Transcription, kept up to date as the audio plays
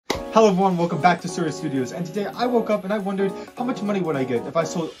Hello everyone, welcome back to MrSnooze, and today I woke up and I wondered how much money would I get if I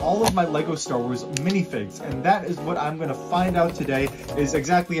sold all of my LEGO Star Wars minifigs, and that is what I'm going to find out today, is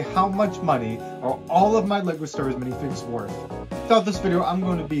exactly how much money are all of my LEGO Star Wars minifigs worth. Throughout this video, I'm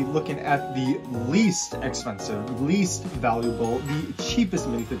going to be looking at the least expensive, least valuable, the cheapest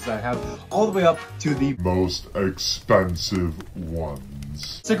minifigs that I have, all the way up to the most expensive ones.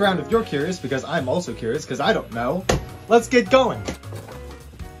 Stick around if you're curious, because I'm also curious, because I don't know. Let's get going!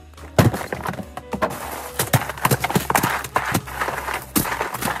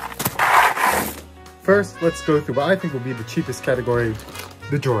 First, let's go through what I think will be the cheapest category,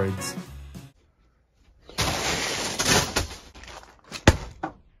 the droids.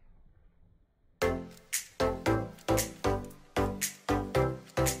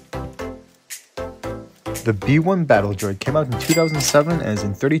 The B1 Battle Droid came out in 2007 and is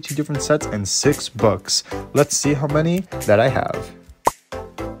in 32 different sets and 6 books. Let's see how many that I have.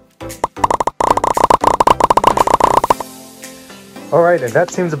 Alright, and that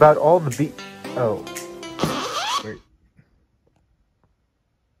seems about all the Oh. Wait.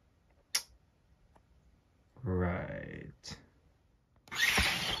 Right.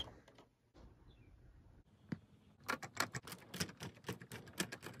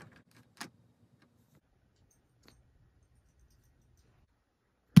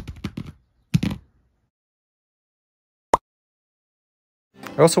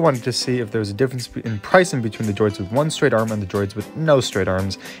 I also wanted to see if there was a difference in pricing between the droids with one straight arm and the droids with no straight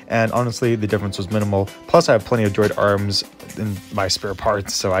arms, and honestly the difference was minimal. Plus I have plenty of droid arms in my spare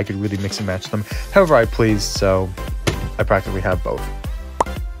parts, so I could really mix and match them however I please, so I practically have both.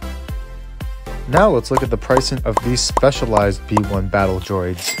 Now let's look at the pricing of these specialized B1 battle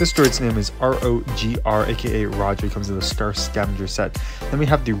droids. This droid's name is ROGR, aka Roger. He comes in the Star Scavenger set. Then we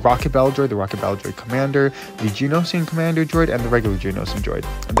have the Rocket Battle Droid, the Rocket Battle Droid Commander, the Geonosian Commander Droid, and the regular Geonosian Droid.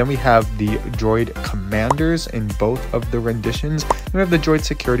 And then we have the Droid Commanders in both of the renditions. Then we have the Droid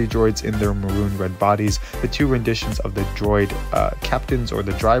Security Droids in their maroon red bodies, the 2 renditions of the Droid Captains, or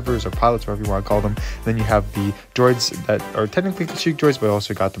the Drivers, or Pilots, whatever you want to call them. Then you have the droids that are technically the Chic Droids, but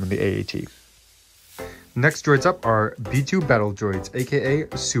also got them in the AAT. Next droids up are B2 Battle Droids, aka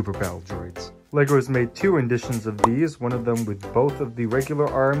Super Battle Droids. LEGO has made 2 renditions of these, one of them with both of the regular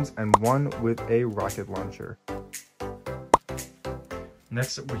arms and one with a rocket launcher.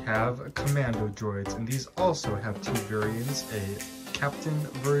 Next up we have Commando Droids, and these also have 2 variants, a Captain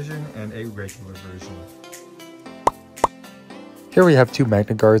version and a regular version. Here we have 2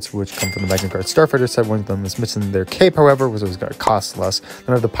 Magna Guards, which come from the Magna Guard Starfighter set. One of them is missing their cape, however, which is going to cost less. Then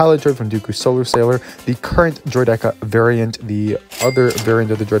I have the Pilot Droid from Dooku Solar Sailor, the current Droideka variant, the other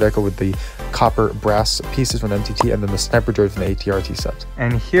variant of the Droideka with the copper brass pieces from the MTT, and then the Sniper Droid from the ATRT set.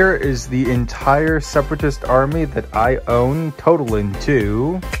 And here is the entire Separatist army that I own, totaling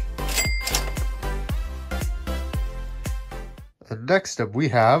to... And next up we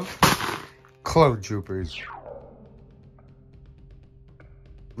have Clone Troopers.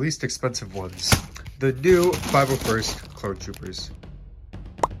 Least expensive ones. The new 501st Clone Troopers.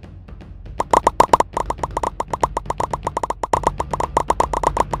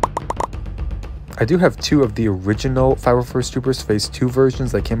 I do have 2 of the original 501st Troopers Phase 2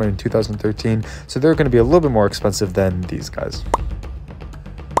 versions that came out in 2013, so they're going to be a little bit more expensive than these guys.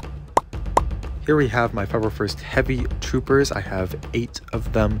 Here we have my 501st Heavy Troopers. I have 8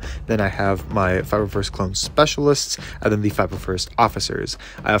 of them. Then I have my 501st Clone Specialists, and then the 501st Officers.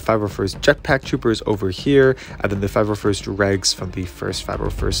 I have 501st Jetpack Troopers over here, and then the 501st Regs from the first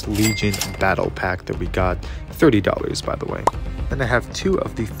 501st Legion Battle Pack that we got. $30, by the way. Then I have 2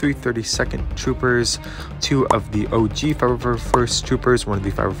 of the 332nd Troopers, 2 of the OG 501st Troopers, one of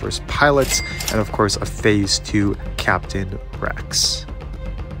the 501st Pilots, and of course a Phase 2 Captain Rex.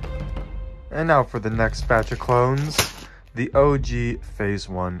 And now for the next batch of clones, the OG Phase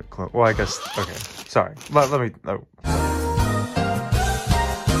 1 clone. Well, I guess, okay, sorry. Let me, oh.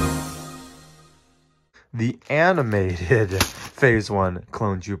 The animated Phase 1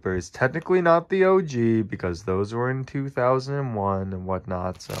 Clone Troopers. Technically not the OG, because those were in 2001 and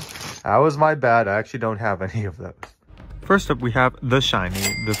whatnot, so that was my bad. I actually don't have any of those. First up, we have the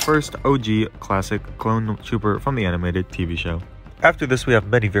Shiny, the first OG classic clone trooper from the animated TV show. After this, we have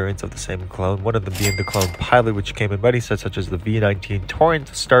many variants of the same clone, one of them being the Clone Pilot, which came in many sets such as the V-19 Torrent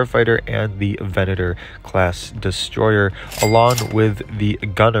Starfighter and the Venator class destroyer, along with the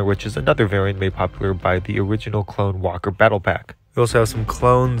Gunner, which is another variant made popular by the original Clone Walker Battle Pack. We also have some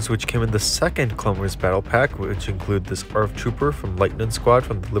clones which came in the second Clone Wars Battle Pack, which include this ARF Trooper from Lightning Squad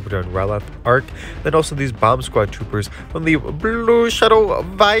from the Liberty and Ralath arc, then also these Bomb Squad Troopers from the Blue Shuttle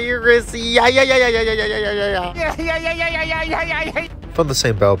Virus. From the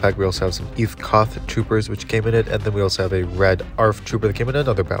same battle pack, we also have some ETH Koth troopers which came in it, and then we also have a red ARF trooper that came in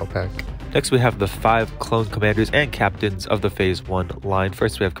another battle pack. Next, we have the 5 clone commanders and captains of the Phase 1 line.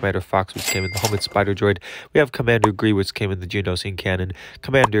 First, we have Commander Fox, which came in the Helmet Spider Droid. We have Commander Gree, which came in the Geonosian Cannon.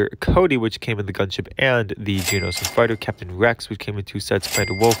 Commander Cody, which came in the Gunship and the Geonosian Fighter. Captain Rex, which came in 2 sets.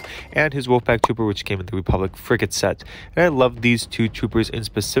 Commander Wolf, and his Wolfpack Trooper, which came in the Republic Frigate set. And I love these 2 troopers in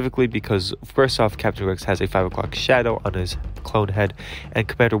specifically because, first off, Captain Rex has a 5 o'clock shadow on his clone head, and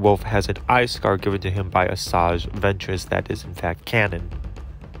Commander Wolf has an eye scar given to him by Asajj Ventress that is in fact canon.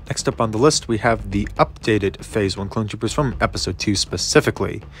 Next up on the list, we have the updated Phase 1 clone troopers from Episode 2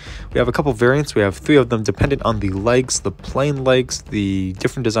 specifically. We have a couple variants. We have 3 of them dependent on the legs, the plain legs, the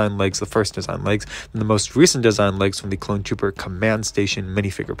different design legs, the first design legs, and the most recent design legs from the Clone Trooper Command Station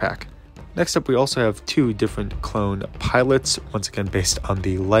minifigure pack. Next up, we also have 2 different clone pilots, once again based on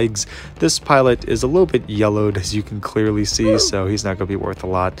the legs. This pilot is a little bit yellowed, as you can clearly see, so he's not going to be worth a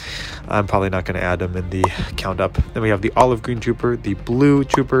lot. I'm probably not going to add him in the count up. Then we have the olive green trooper, the blue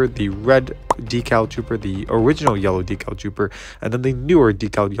trooper, the red decal trooper, the original yellow decal trooper, and then the newer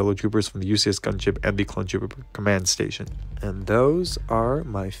decal yellow troopers from the UCS gunship and the clone trooper command station. And those are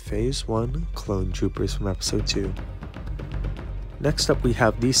my Phase 1 clone troopers from Episode 2. Next up, we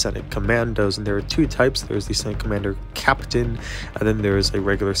have the Senate Commandos, and there are 2 types. There's the Senate Commander Captain, and then there's a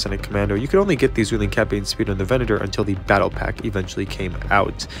regular Senate Commando. You could only get these wheeling campaign speed on the Venator until the Battle Pack eventually came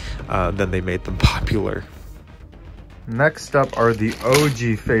out. Then they made them popular. Next up are the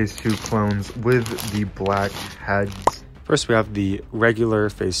OG Phase 2 clones with the black heads. First, we have the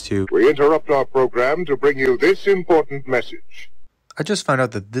regular Phase 2. We interrupt our program to bring you this important message. I just found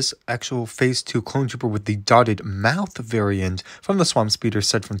out that this actual Phase 2 clone trooper with the dotted mouth variant from the Swamp Speeder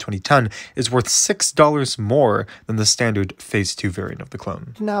set from 2010 is worth $6 more than the standard Phase 2 variant of the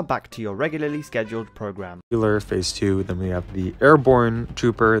clone. Now back to your regularly scheduled program. Regular Phase 2, then we have the Airborne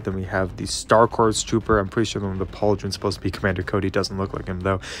Trooper, then we have the Star Corps Trooper. I'm pretty sure one of the Pauldron's supposed to be Commander Cody, doesn't look like him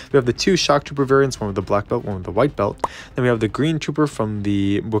though. We have the 2 Shock Trooper variants, one with the black belt, one with the white belt. Then we have the Green Trooper from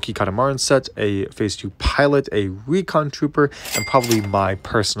the Wookiee Catamaran set, a Phase 2 Pilot, a Recon Trooper, and probably my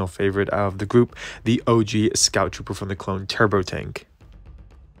personal favorite out of the group, the OG Scout Trooper from the clone Turbo Tank.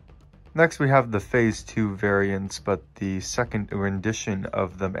 Next, we have the Phase 2 variants, but the second rendition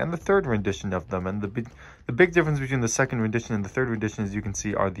of them and the third rendition of them. And the big difference between the second rendition and the third rendition, as you can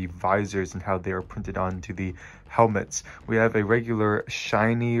see, are the visors and how they are printed onto the helmets. We have a regular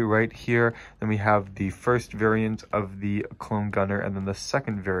shiny right here. Then we have the first variant of the Clone Gunner, and then the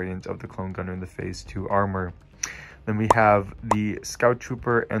second variant of the Clone Gunner in the Phase 2 armor. Then we have the Scout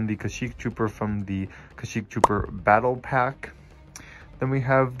Trooper and the Kashyyyk Trooper from the Kashyyyk Trooper Battle Pack. Then we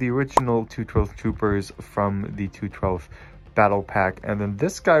have the original 212th Troopers from the 212th Battle Pack. And then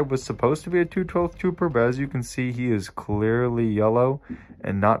this guy was supposed to be a 212th Trooper, but as you can see, he is clearly yellow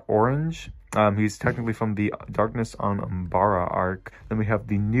and not orange. He's technically from the Darkness on Umbara arc. Then we have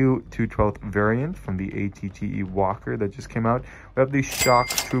the new 212th variant from the ATTE Walker that just came out. We have the Shock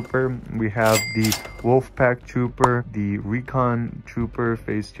Trooper. We have the Wolfpack Trooper, the Recon Trooper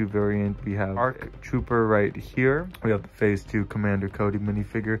Phase 2 variant. We have Arc Trooper right here. We have the Phase 2 Commander Cody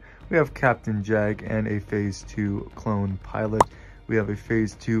minifigure. We have Captain Jag and a Phase 2 clone pilot. We have a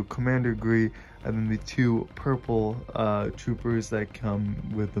Phase 2 Commander Gree, and then the 2 purple troopers that come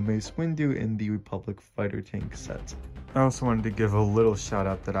with the Mace Windu in the Republic Fighter Tank set. I also wanted to give a little shout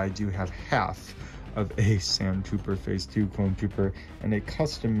out that I do have half of a Sand Trooper Phase 2 Clone Trooper and a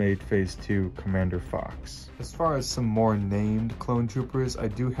custom-made Phase 2 Commander Fox. As far as some more named Clone Troopers, I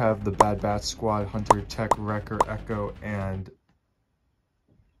do have the Bad Batch Squad, Hunter, Tech, Wrecker, Echo, and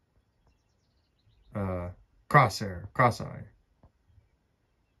Crosseye.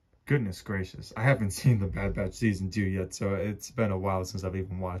 Goodness gracious, I haven't seen the Bad Batch Season 2 yet, so it's been a while since I've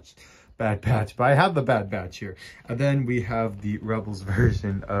even watched Bad Batch, but I have the Bad Batch here. And then we have the Rebels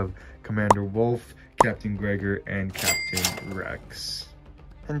version of Commander Wolf, Captain Gregor, and Captain Rex.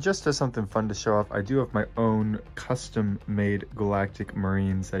 And just as something fun to show off, I do have my own custom-made Galactic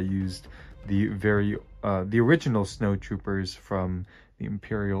Marines. I used the original Snow Troopers from the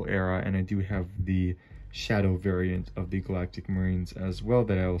Imperial era, and I do have the Shadow variant of the Galactic Marines as well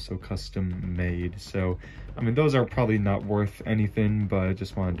that I also custom made. So I mean, those are probably not worth anything, but I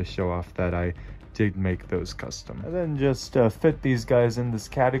just wanted to show off that I did make those custom. And then just fit these guys in this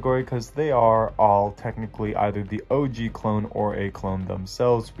category because they are all technically either the OG clone or a clone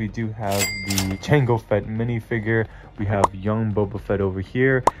themselves. We do have the Jango Fett minifigure, we have young Boba Fett over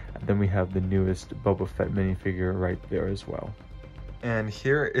here, and then we have the newest Boba Fett minifigure right there as well. And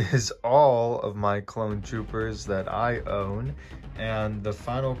here is all of my clone troopers that I own, and the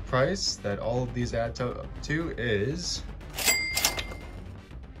final price that all of these add to is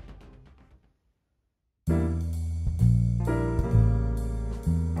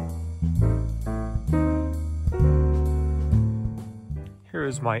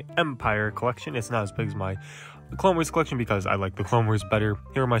here's my Empire collection. It's not as big as my Clone Wars collection because I like the Clone Wars better.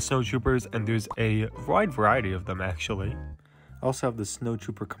 Here are my snowtroopers, and there's a wide variety of them actually. I also have the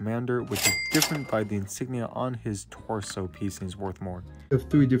Snowtrooper Commander, which is different by the insignia on his torso piece and is worth more. We have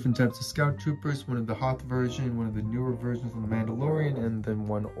 3 different types of Scout Troopers, one of the Hoth version, one of the newer versions of the Mandalorian, and then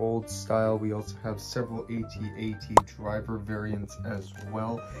one old style. We also have several AT-AT driver variants as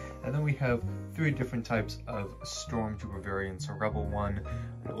well. And then we have 3 different types of Stormtrooper variants, a Rebel one,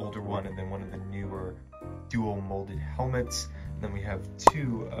 an older one, and then one of the newer dual molded helmets. And then we have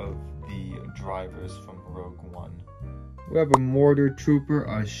 2 of the drivers from Rogue One. We have a Mortar Trooper,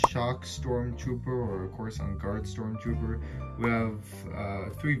 a Shock Stormtrooper, or of course on Guard Stormtrooper. We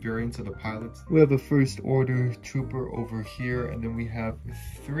have 3 variants of the pilots. We have a First Order Trooper over here, and then we have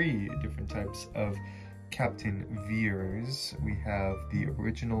 3 different types of Captain Veers. We have the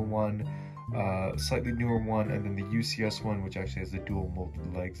original one, slightly newer one, and then the UCS one, which actually has the dual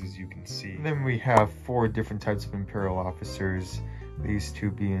molded legs, as you can see. And then we have 4 different types of Imperial officers. These 2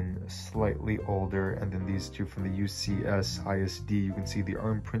 being slightly older, and then these 2 from the UCS ISD. You can see the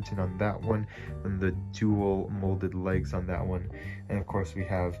arm printing on that one, and the dual molded legs on that one. And of course we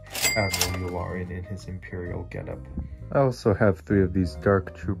have Admiral Yularen in his Imperial getup. I also have 3 of these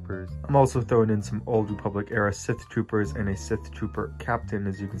Dark Troopers. I'm also throwing in some Old Republic era Sith Troopers and a Sith Trooper Captain,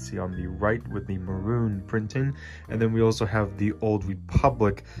 as you can see on the right with the maroon printing. And then we also have the Old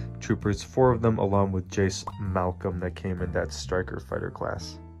Republic Troopers, 4 of them, along with Jace Malcolm that came in that Striker Fighter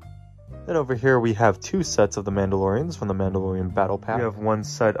class. Then over here we have 2 sets of the Mandalorians from the Mandalorian Battle Pack. We have 1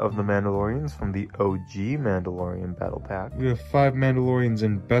 set of the Mandalorians from the OG Mandalorian Battle Pack. We have 5 Mandalorians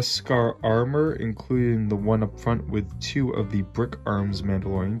in Beskar armor, including the one up front with 2 of the Brick Arms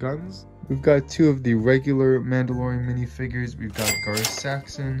Mandalorian guns. We've got 2 of the regular Mandalorian minifigures. We've got Garth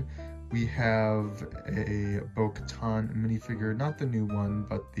Saxon. We have a Bo-Katan minifigure, not the new one,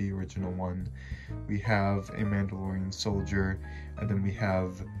 but the original one. We have a Mandalorian soldier, and then we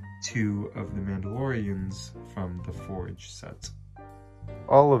have 2 of the Mandalorians from the Forge set.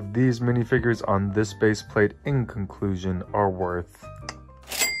 All of these minifigures on this base plate, in conclusion, are worth...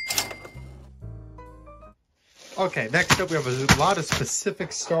 Okay, next up we have a lot of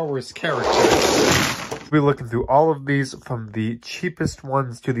specific Star Wars characters. We're looking through all of these from the cheapest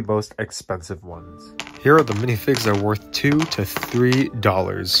ones to the most expensive ones. Here are the minifigs that are worth $2 to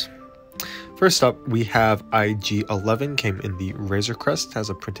 $3. First up, we have IG-11, came in the Razor Crest, has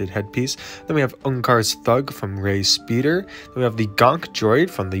a printed headpiece. Then we have Unkar's Thug from Rey's Speeder. Then we have the Gonk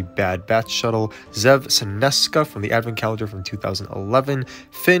Droid from the Bad Batch Shuttle. Zev Seneska from the Advent Calendar from 2011.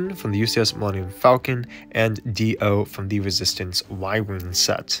 Finn from the UCS Millennium Falcon. And D.O. from the Resistance Y-Wing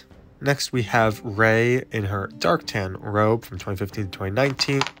set. Next, we have Rey in her dark tan robe from 2015 to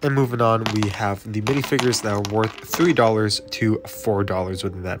 2019. And moving on, we have the minifigures that are worth $3 to $4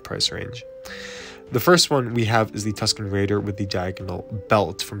 within that price range. The first one we have is the Tusken Raider with the diagonal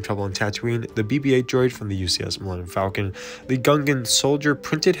belt from Trouble on Tatooine, the BB-8 droid from the UCS Millennium Falcon, the Gungan Soldier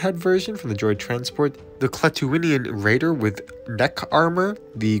printed head version from the Droid Transport, the Klatooinian Raider with neck armor,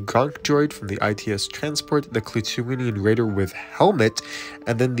 the Gonk droid from the ITS Transport, the Klatooinian Raider with helmet,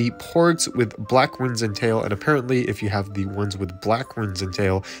 and then the Porgs with black wings and tail. And apparently if you have the ones with black wings and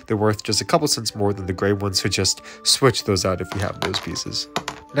tail, they're worth just a couple cents more than the gray ones, so just switch those out if you have those pieces.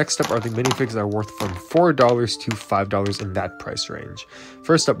 Next up are the minifigs that are worth from $4 to $5 in that price range.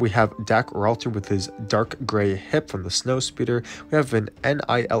 First up, we have Dak Ralter with his dark gray hip from the Snow Speeder. We have an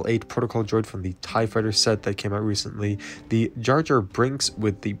NIL-8 protocol droid from the TIE Fighter set that came out recently. The Jar Jar Brinks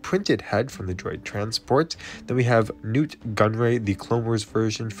with the printed head from the Droid Transport. Then we have Newt Gunray, the Clone Wars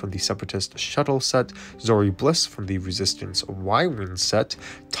version from the Separatist Shuttle set. Zori Bliss from the Resistance Y-Wing set.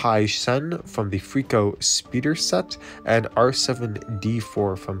 Tai Shen from the Freako Speeder set. And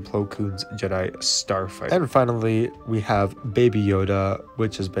R7-D4 from Plo Koon's Jedi Starfighter. And finally, we have Baby Yoda,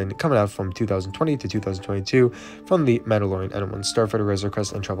 which has been coming out from 2020 to 2022 from the Mandalorian N1 Starfighter, Razor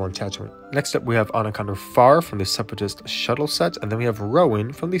Crest, and Trouble on Tatooine. Next up, we have Anaconda Farr from the Separatist Shuttle set, and then we have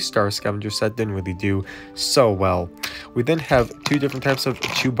Rowan from the Star Scavenger set. Didn't really do so well. We then have 2 different types of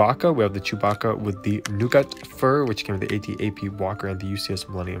Chewbacca. We have the Chewbacca with the Nougat fur, which came with the AT-AP Walker and the UCS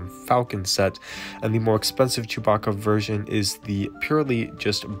Millennium Falcon set, and the more expensive Chewbacca version is the purely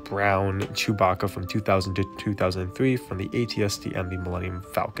just brown Chewbacca from 2000 to 2003 from the AT-ST and the Millennium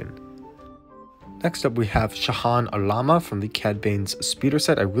Falcon. Next up, we have Shahan Alama from the Cad Bane's Speeder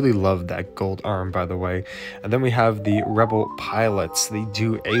set. I really love that gold arm, by the way. And then we have the Rebel Pilots, the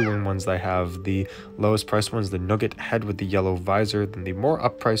 2 A-Wing ones that have the lowest priced ones, the Nugget head with the yellow visor. Then the more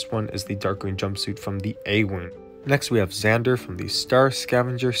up-priced one is the dark green jumpsuit from the A-Wing. Next we have Xander from the Star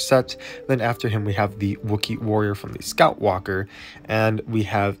Scavenger set. Then after him we have the Wookiee Warrior from the Scout Walker. And we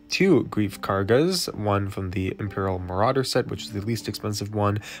have two Grief Kargas, one from the Imperial Marauder set, which is the least expensive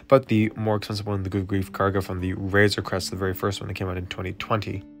one, but the more expensive one, the Good Grief Karga from the Razor Crest, the very first one that came out in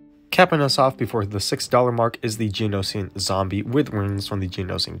 2020. Capping us off before the $6 mark is the Geonosian Zombie with wings from the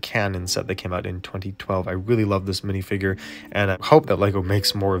Geonosian Cannon set that came out in 2012. I really love this minifigure, and I hope that LEGO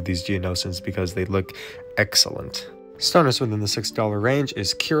makes more of these Geonosians because they look excellent. Starting us within the $6 range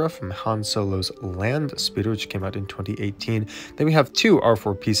is Kira from Han Solo's Land Speeder, which came out in 2018. Then we have two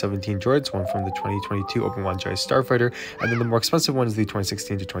R4P17 droids, one from the 2022 Obi-Wan Jedi Starfighter, and then the more expensive one is the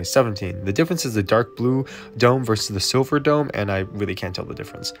 2016 to 2017. The difference is the dark blue dome versus the silver dome, and I really can't tell the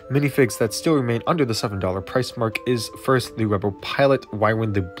difference. Minifigs that still remain under the $7 price mark is first the Rebel Pilot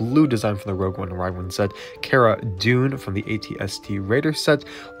Y-Wing, the blue design from the Rogue One Y-Wing set, Cara Dune from the AT-ST Raider set,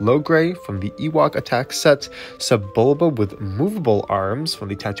 Logray from the Ewok Attack set, Sebulba with movable arms from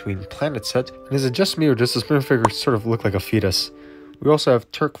the Tatooine Planet set. And is it just me or does this minifigure sort of look like a fetus? We also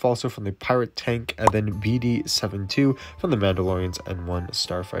have Turk Falso from the Pirate Tank, and then BD-72 from the Mandalorians and one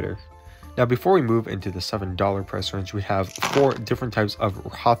Starfighter. Now before we move into the $7 price range, we have four different types of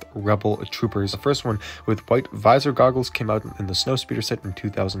Hoth Rebel Troopers. The first one with white visor goggles came out in the Snowspeeder set in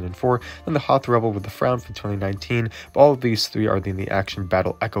 2004, then the Hoth Rebel with the Frown from 2019. But all of these three are in the Action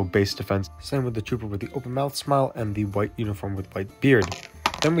Battle Echo base defense. Same with the Trooper with the open mouth smile and the white uniform with white beard.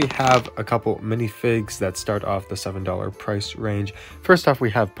 Then we have a couple minifigs that start off the $7 price range. First off, we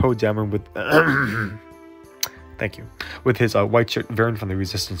have Poe Dameron with thank you. With his white shirt variant from the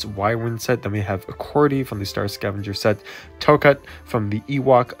Resistance Y-Wing set. Then we have Cordy from the Star Scavenger set, Tokut from the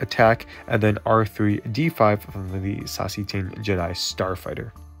Ewok Attack, and then R3-D5 from the Sassitain Jedi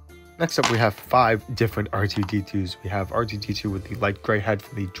Starfighter. Next up, we have five different R2-D2s. We have R2-D2 with the light gray head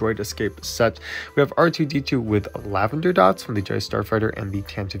from the Droid Escape set. We have R2-D2 with lavender dots from the Jedi Starfighter and the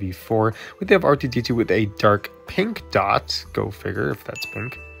Tantive V4. We have R2-D2 with a dark pink dot. Go figure if that's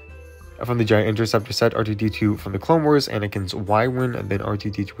pink. From the Giant Interceptor set, R2-D2 from the Clone Wars, Anakin's Y-Wing, and then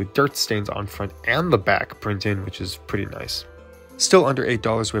R2-D2 with dirt stains on front and the back printed, which is pretty nice. Still under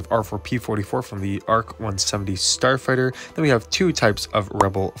 $8, we have R4P44 from the ARC 170 Starfighter. Then we have two types of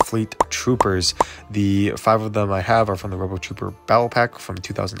Rebel Fleet Troopers. The five of them I have are from the Rebel Trooper Battle Pack from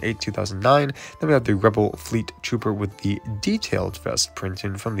 2008-2009. Then we have the Rebel Fleet Trooper with the detailed vest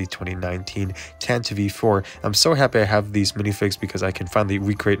printed from the 2019 Tantive V4. I'm so happy I have these minifigs because I can finally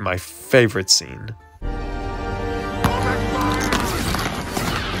recreate my favorite scene.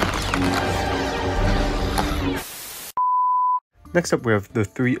 Next up, we have the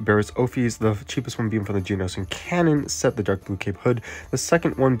three Barris Ophies, the cheapest one being from the Geonosian Cannon set, the dark blue cape hood, the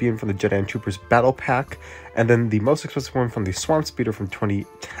second one being from the Jedi and Troopers Battle Pack, and then the most expensive one from the Swamp Speeder from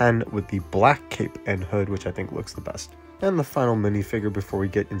 2010 with the black cape and hood, which I think looks the best. And the final minifigure before we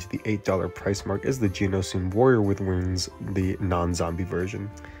get into the $8 price mark is the Geonosian Warrior with wings, the non-zombie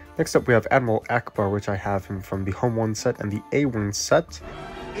version. Next up, we have Admiral Akbar, which I have him from the Home 1 set and the A-Wing set.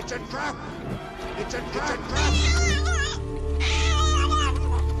 It's a trap! It's a trap! It's a trap!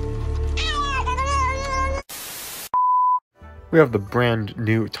 We have the brand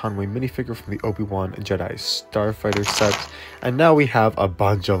new Tonway minifigure from the Obi-Wan Jedi Starfighter set. And now we have a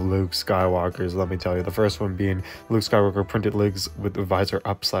bunch of Luke Skywalkers, let me tell you. The first one being Luke Skywalker printed legs with the visor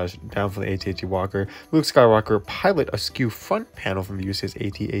up/down from the AT-AT Walker. Luke Skywalker pilot askew front panel from the UCS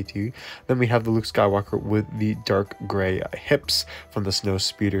AT-AT. Then we have the Luke Skywalker with the dark gray hips from the Snow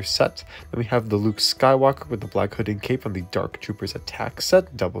Speeder set. Then we have the Luke Skywalker with the black hood and cape from the Dark Troopers Attack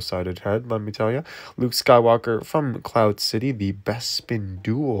set. Double-sided head, let me tell you. Luke Skywalker from Cloud City, the Bespin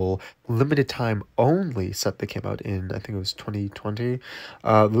Duel limited time only set that came out in, I think it was 2020.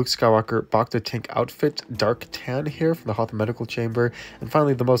 Luke Skywalker Bacta tank outfit, dark tan hair from the Hoth Medical Chamber. And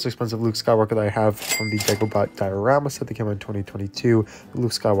finally, the most expensive Luke Skywalker that I have from the Dagobah diorama set that came out in 2022.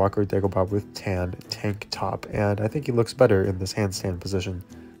 Luke Skywalker Dagobah with tan tank top. And I think he looks better in this handstand position.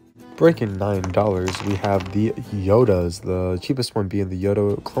 Breaking $9, we have the Yodas, the cheapest one being the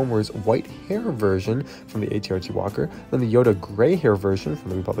Yoda Clone Wars white hair version from the AT-AT Walker, then the Yoda gray hair version from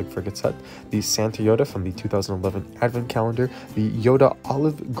the Republic Frigate set, the Santa Yoda from the 2011 Advent Calendar, the Yoda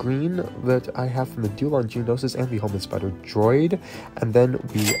olive green that I have from the Duel on Geonosis and the Home Inspired Droid, and then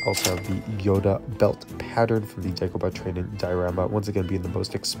we also have the Yoda belt pattern from the Dagobah Training diorama, once again being the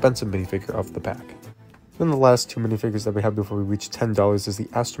most expensive minifigure of the pack. Then the last two minifigures that we have before we reach $10 is the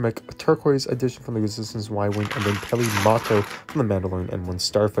Astromech Turquoise edition from the Resistance Y-Wing and then Peli Motto from the Mandalorian and one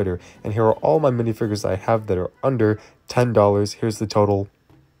Starfighter. And here are all my minifigures that I have that are under $10. Here's the total.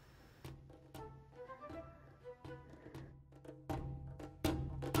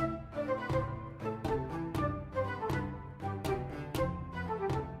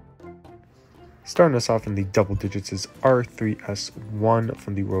 Starting us off in the double digits is R3S1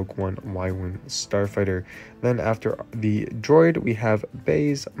 from the Rogue One Y-Wing Starfighter. Then after the droid, we have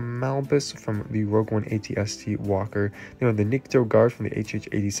Baze Malbus from the Rogue One AT-ST Walker. Then we have the Nikto Guard from the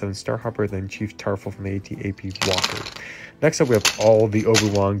HH-87 Starhopper, then Chief Tarful from the AT-AP Walker. Next up, we have all the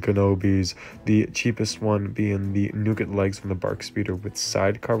Obi-Wan Kenobis, the cheapest one being the Nougat Legs from the Bark Speeder with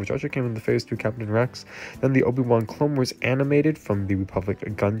Sidecar, which also came in the Phase 2 Captain Rex. Then the Obi-Wan Clone Wars Animated from the Republic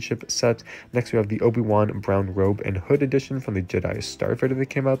Gunship set. Next, we have the Obi-Wan Brown Robe and Hood Edition from the Jedi Starfighter that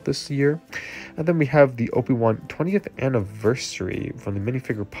came out this year. And then we have the Obi-Wan 20th Anniversary from the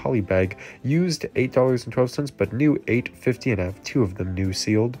minifigure Polybag, used $8.12, but new $8.50, and I have 2 of them new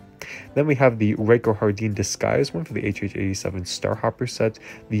sealed. Then we have the Reiko Hardeen Disguise one for the HH-87 Starhopper set,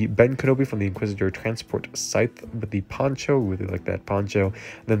 the Ben Kenobi from the Inquisitor Transport Scythe with the poncho, really like that poncho,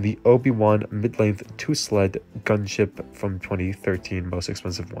 then the Obi-Wan mid-length 2-sled gunship from 2013, most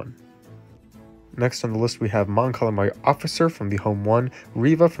expensive one. Next on the list, we have Mon Calamari Officer from the Home 1,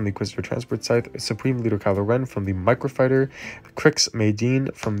 Reva from the Inquisitor Transport Scythe, Supreme Leader Kylo Ren from the Microfighter, Crix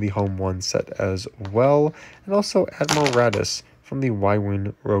Maydeen from the Home 1 set as well, and also Admiral Radis from the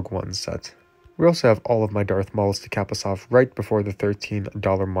Y-Wing Rogue One set. We also have all of my Darth Mauls to cap us off right before the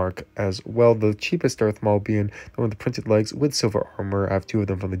 $13 mark as well. The cheapest Darth Maul being the one with the printed legs with silver armor. I have 2 of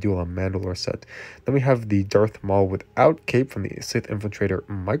them from the Duel on Mandalore set. Then we have the Darth Maul without cape from the Sith Infiltrator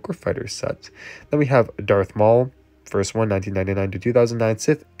Microfighter set. Then we have Darth Maul, first one, 1999 to 2009,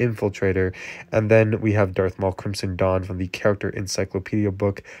 Sith Infiltrator. And then we have Darth Maul Crimson Dawn from the Character Encyclopedia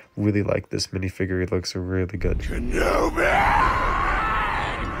book. Really like this minifigure. It looks really good. Kenobi!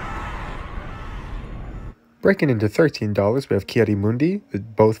 Breaking into $13, we have Ki-Adi-Mundi,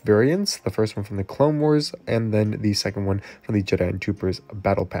 both variants, the first one from the Clone Wars, and then the second one from the Jedi and Troopers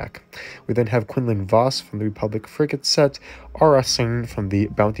Battle Pack. We then have Quinlan Voss from the Republic Frigate set, R.S. Singh from the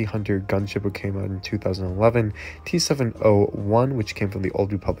Bounty Hunter gunship, which came out in 2011, T-701, which came from the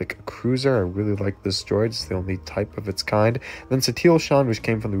Old Republic Cruiser. I really like this droid, it's the only type of its kind. Then Satil Shan, which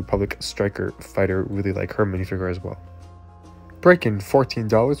came from the Republic Striker Fighter, really like her minifigure as well. Breaking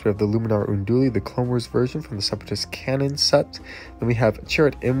 $14, we have the Luminar Unduli, the Clone Wars version from the Separatist Cannon set. Then we have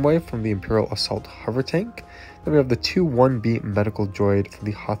Chirrut Imwe from the Imperial Assault Hover Tank. Then we have the 2-1B Medical Droid from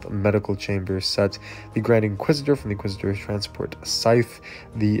the Hoth Medical Chamber set, the Grand Inquisitor from the Inquisitor Transport Scythe,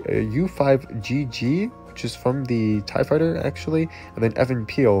 the U5GG, which is from the TIE Fighter actually, and then Evan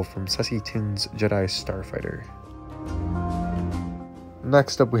Peel from Ceci Tin's Jedi Starfighter.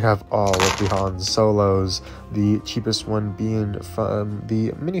 Next up, we have all of the Han Solos, the cheapest one being from the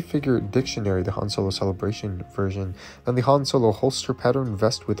minifigure dictionary, the Han Solo Celebration version. Then the Han Solo holster pattern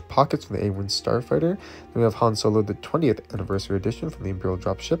vest with pockets from the A1 Starfighter. Then we have Han Solo the 20th Anniversary Edition from the Imperial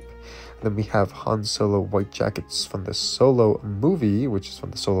Dropship. Then we have Han Solo white jackets from the Solo movie, which is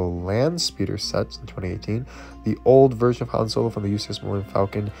from the Solo Land Speeder set in 2018. The old version of Han Solo from the USS Millennium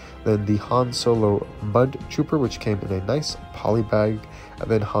Falcon. Then the Han Solo Mud Trooper, which came in a nice poly bag. And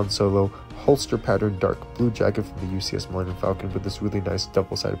then Han Solo holster pattern dark blue jacket from the USS Millennium Falcon with this really nice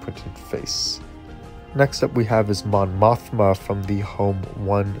double-sided printed face. Next up we have is Mon Mothma from the Home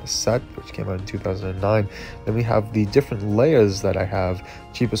 1 set, which came out in 2009. Then we have the different Leias that I have,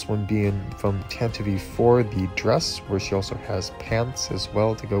 cheapest one being from Tantive 4, the dress, where she also has pants as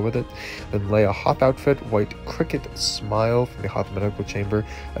well to go with it. Then Leia Hoth outfit, white cricket smile from the Hoth Medical Chamber.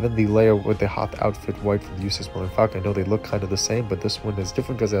 And then the Leia with the Hoth outfit, white from the USS Millennium Falcon. I know they look kind of the same, but this one is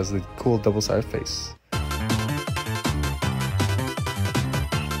different because it has the cool double-sided face.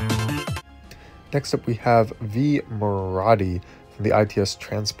 Next up we have V. Moradi from the ITS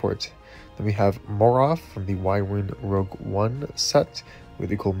Transport. Then we have Morov from the Y-Wing Rogue One set.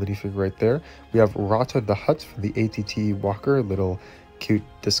 Really cool minifigure right there. We have Rata the Hutt from the ATT Walker, little cute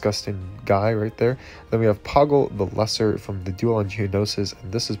disgusting guy right there. Then we have Poggle the Lesser from the Duel on Geonosis,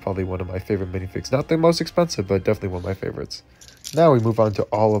 and this is probably one of my favorite minifigs. Not the most expensive, but definitely one of my favorites. Now we move on to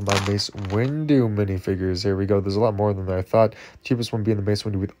all of my Mace Windu minifigures. Here we go. There's a lot more than I thought. The cheapest one being the Mace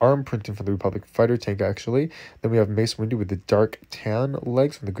Windu with arm printing from the Republic Fighter Tank, actually. Then we have Mace Windu with the dark tan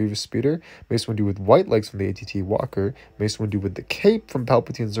legs from the Grievous Speeder. Mace Windu with white legs from the ATT Walker. Mace Windu with the cape from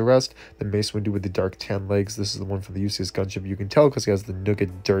Palpatine's Arrest. Then Mace Windu with the dark tan legs. This is the one from the UCS gunship. You can tell because he has the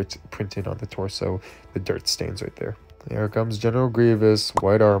Nougat dirt printed on the torso. The dirt stains right there. Here comes General Grievous,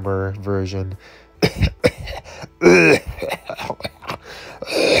 white armor version.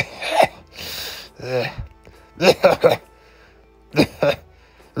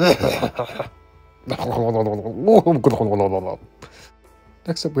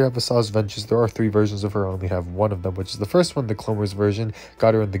 Next up we have Asajj Ventress. There are 3 versions of her, I only have one of them, which is the first one, the Clone Wars version.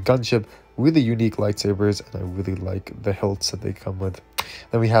 Got her in the gunship, really unique lightsabers, and I really like the hilts that they come with.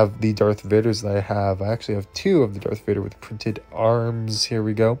 Then we have the Darth Vaders that I have. I actually have two of the Darth Vader with printed arms. Here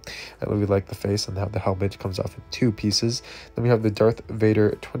we go. I really like the face and how the helmet comes off in two pieces. Then we have the Darth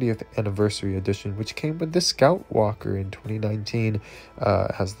Vader 20th Anniversary Edition, which came with the Scout Walker in 2019.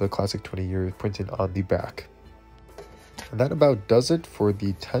 Has the classic 20-year printed on the back. And that about does it for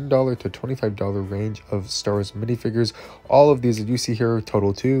the $10 to $25 range of Star Wars minifigures. All of these that you see here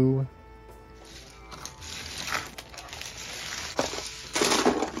total to...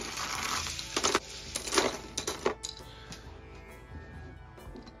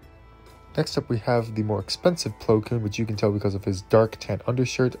 Next up, we have the more expensive Plo Koon, which you can tell because of his dark tan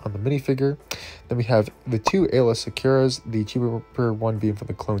undershirt on the minifigure. Then we have the two Ayla Securas, the cheaper one being from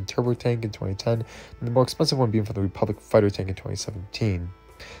the Clone Turbo Tank in 2010, and the more expensive one being from the Republic Fighter Tank in 2017.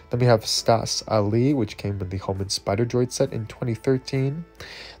 Then we have Stas Ali, which came with the Homan Spider Droid set in 2013.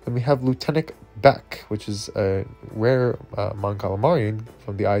 Then we have Lieutenant Beck, which is a rare Mon Calamarian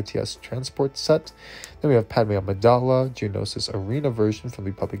from the ITS Transport set. Then we have Padme Amidala, Geonosis Arena version from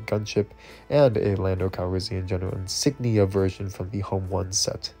the Republic Gunship, and a Lando Calrissian General Insignia version from the Home 1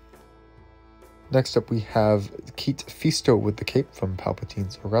 set. Next up, we have Keet Fisto with the cape from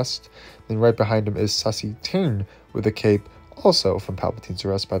Palpatine's Arrest. Then right behind him is Sassy Tune with the cape, also from Palpatine's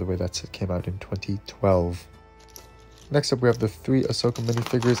Arrest. By the way, that set came out in 2012. Next up, we have the three Ahsoka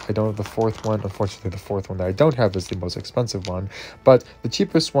minifigures. I don't have the fourth one. Unfortunately, the fourth one that I don't have is the most expensive one. But the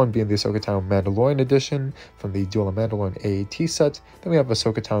cheapest one being the Ahsoka Tano Mandalorian edition from the Duel of Mandalorian AAT set. Then we have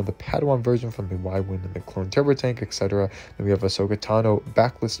Ahsoka Tano the Padawan version from the Y-Wing and the Clone Turbo Tank, etc. Then we have Ahsoka Tano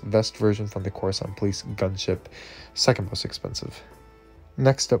Backlist Vest version from the Coruscant Police Gunship. Second most expensive.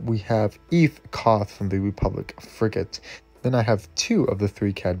 Next up, we have Eve Koth from the Republic Frigate. Then I have two of the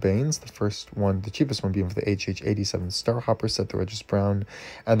three Cad Banes. The first one, the cheapest one being for the HH-87 Starhopper set, the Regis Brown.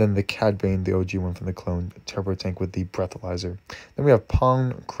 And then the Cad Bane, the OG one from the Clone Turbo Tank with the Breathalyzer. Then we have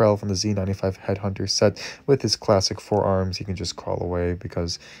Pong Krell from the Z95 Headhunter set with his classic forearms. He can just crawl away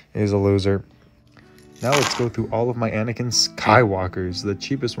because he's a loser. Now let's go through all of my Anakin Skywalkers, the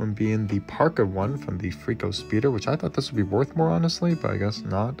cheapest one being the Parka one from the Freako Speeder, which I thought this would be worth more, honestly, but I guess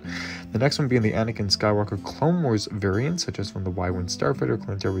not. The next one being the Anakin Skywalker Clone Wars variant, such as from the Y-Wing Starfighter,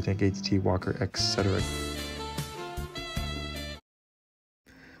 Clone Turbo Tank, ATT Walker, etc.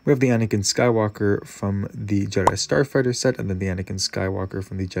 We have the Anakin Skywalker from the Jedi Starfighter set, and then the Anakin Skywalker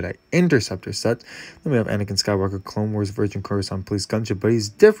from the Jedi Interceptor set. Then we have Anakin Skywalker Clone Wars Virgin Coruscant Police Gunship, but he's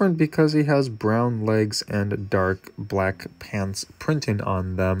different because he has brown legs and dark black pants printing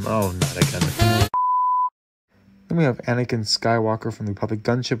on them. Oh, not again. Then we have Anakin Skywalker from the Republic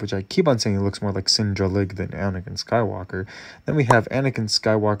Gunship, which I keep on saying he looks more like Sindra Lig than Anakin Skywalker. Then we have Anakin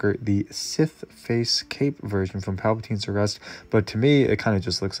Skywalker, the Sith Face Cape version from Palpatine's Arrest, but to me, it kind of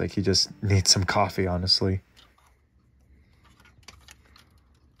just looks like he just needs some coffee, honestly.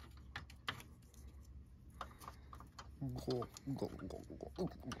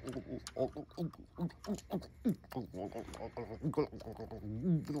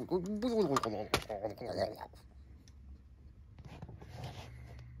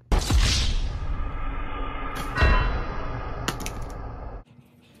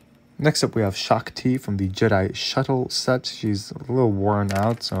 Next up, we have Shakti from the Jedi Shuttle set. She's a little worn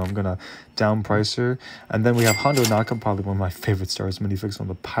out, so I'm going to downprice her. And then we have Hondo Naka, probably one of my favorite Star Wars minifigs from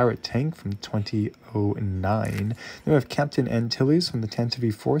the Pirate Tank from 2009. Then we have Captain Antilles from the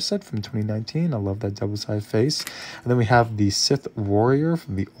Tantive 4 set from 2019. I love that double-side face. And then we have the Sith Warrior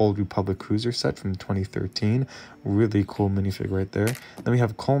from the Old Republic Cruiser set from 2013. Really cool minifig right there. Then we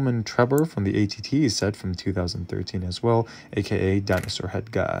have Coleman Trebor from the ATT set from 2013 as well, aka Dinosaur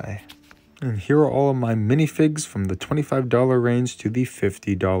Head Guy. And here are all of my minifigs from the $25 range to the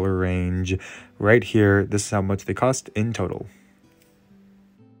 $50 range. Right here, this is how much they cost in total.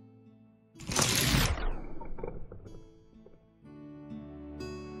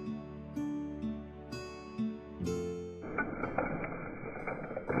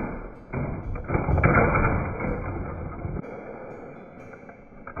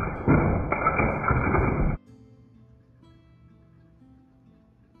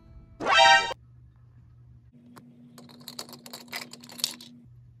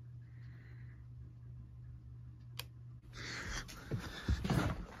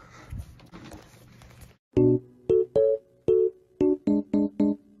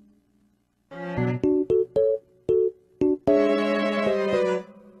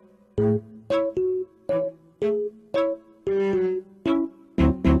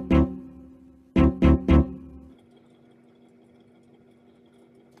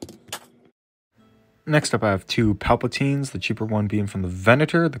 Next up, I have two Palpatines, the cheaper one being from the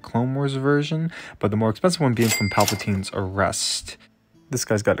Venator, the Clone Wars version, but the more expensive one being from Palpatine's Arrest. This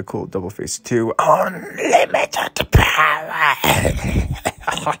guy's got a cool double face too. Unlimited power.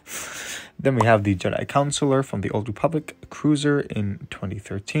 Then we have the Jedi Counselor from the Old Republic Cruiser in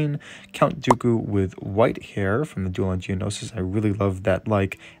 2013. Count Dooku with white hair from the Duel on Geonosis. I really love that,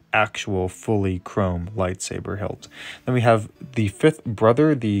 like, actual fully chrome lightsaber hilt. Then we have the fifth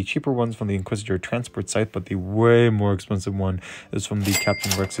brother, the cheaper ones from the Inquisitor transport site, but the way more expensive one is from the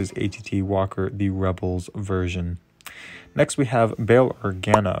Captain Rex's ATT Walker, the Rebels version. Next we have Bail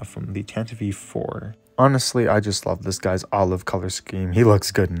Organa from the Tantive 4. Honestly, I just love this guy's olive color scheme. He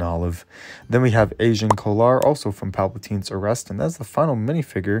looks good in olive. Then we have Asian Kolar, also from Palpatine's Arrest, and that's the final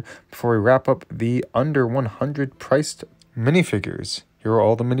minifigure before we wrap up the under 100 priced minifigures. Here are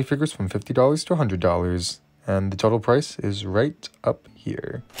all the minifigures from $50 to $100, and the total price is right up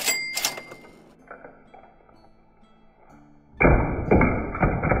here.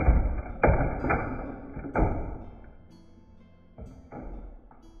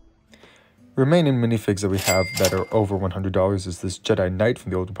 Remaining minifigs that we have that are over $100 is this Jedi Knight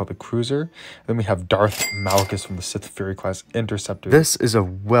from the Old Republic Cruiser. Then we have Darth Malchus from the Sith Fury class Interceptor. This is a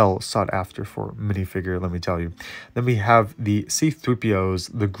well sought after for minifigure, let me tell you. Then we have the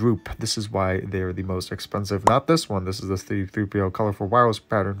C-3POs, the group. This is why they're the most expensive. Not this one. This is the C-3PO colorful wireless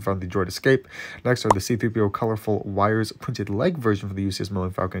pattern from the Droid Escape. Next are the C-3PO colorful wires printed leg version for the UCS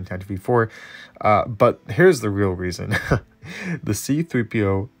Millennium Falcon and Tantive 4. But here's the real reason. The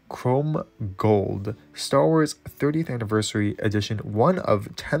C-3PO Chrome Gold Star Wars 30th Anniversary Edition, one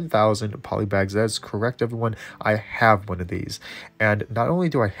of 10,000 polybags. That is correct, everyone. I have one of these. And not only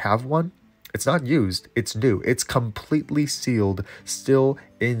do I have one, it's not used, it's new. It's completely sealed, still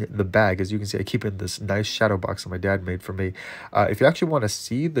in the bag. As you can see, I keep it in this nice shadow box that my dad made for me. If you actually want to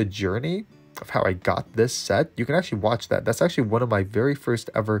see the journey of how I got this set, you can actually watch that. That's actually one of my very first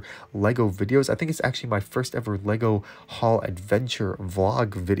ever Lego videos. I think it's actually my first ever Lego haul adventure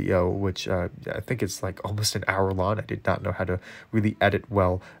vlog video, which I think it's like almost an hour long. I did not know how to really edit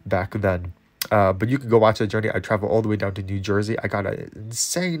well back then. But you can go watch that journey. I traveled all the way down to New Jersey. I got an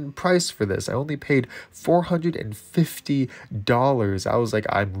insane price for this. I only paid $450. I was like,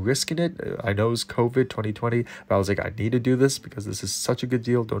 I'm risking it. I know it's COVID 2020, but I was like, I need to do this because this is such a good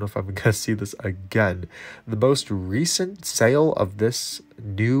deal. Don't know if I'm going to see this again. The most recent sale of this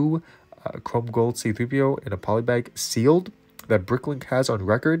new Chrome Gold C-3PO in a polybag sealed that Bricklink has on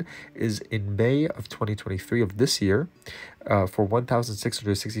record is in May of 2023 of this year for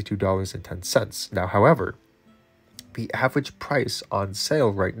 $1,662.10. Now, however, the average price on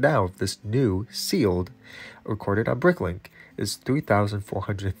sale right now of this new sealed recorded on Bricklink is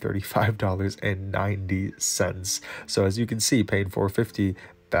 $3,435.90. So as you can see, paying $450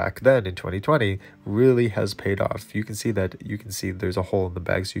 back then in 2020 really has paid off. You can see there's a hole in the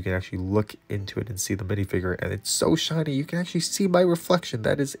bag, so you can actually look into it and see the minifigure, and it's so shiny you can actually see my reflection.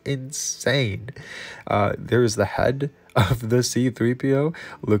 That is insane. There's the head of the C-3PO.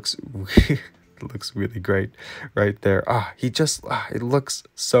 Looks really great right there. It looks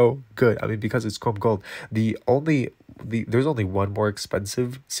so good. I mean, because it's chrome gold. There's only one more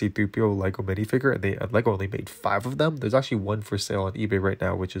expensive C-3PO Lego minifigure, and Lego only made 5 of them. There's actually one for sale on eBay right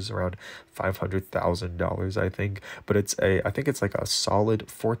now, which is around $500,000, I think. But I think it's like a solid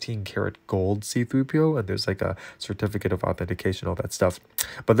 14 karat gold C-3PO, and there's like a certificate of authentication, all that stuff.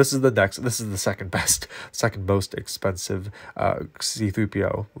 But this is the second most expensive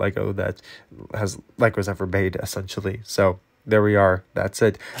C-3PO Lego that Lego's ever made, essentially. So there we are. That's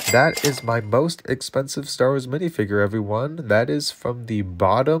it. That is my most expensive Star Wars minifigure, everyone. That is from the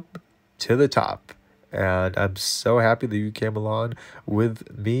bottom to the top. And I'm so happy that you came along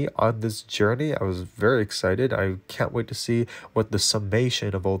with me on this journey. I was very excited. I can't wait to see what the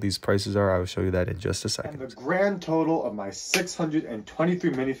summation of all these prices are. I will show you that in just a second. And the grand total of my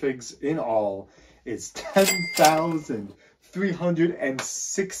 623 minifigs in all is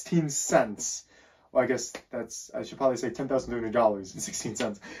 $10,316. Well, I guess I should probably say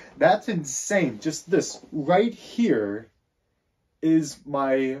 $10,300.16. That's insane. Just this right here is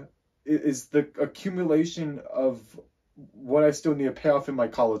the accumulation of what I still need to pay off in my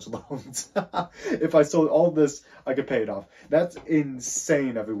college loans. If I sold all this, I could pay it off. That's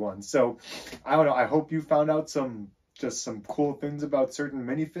insane, everyone. So, I don't know. I hope you found out some cool things about certain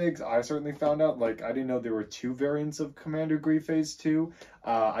minifigs. I certainly found out, like, I didn't know there were 2 variants of Commander Grief Phase 2.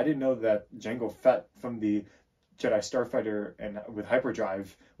 I didn't know that Jango Fett from the Jedi Starfighter and with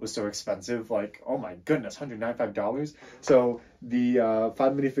hyperdrive was so expensive. Like, oh my goodness, $195. So the 5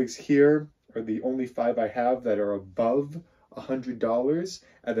 minifigs here are the only 5 I have that are above $100.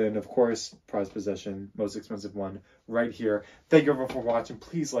 And then, of course, prized possession, most expensive one, right here. Thank you everyone for watching.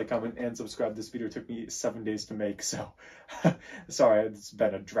 Please like, comment, and subscribe. This video took me 7 days to make, so sorry, it's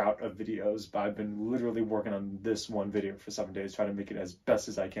been a drought of videos, but I've been literally working on this one video for 7 days, trying to make it as best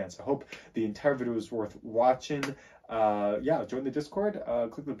as I can. So I hope the entire video is worth watching. Yeah, join the Discord,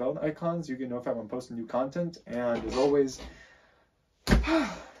 click the bell icons, you get notified when I'm posting new content, and as always,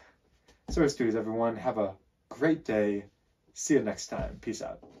 so as everyone, have a great day. See you next time. Peace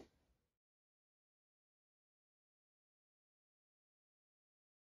out.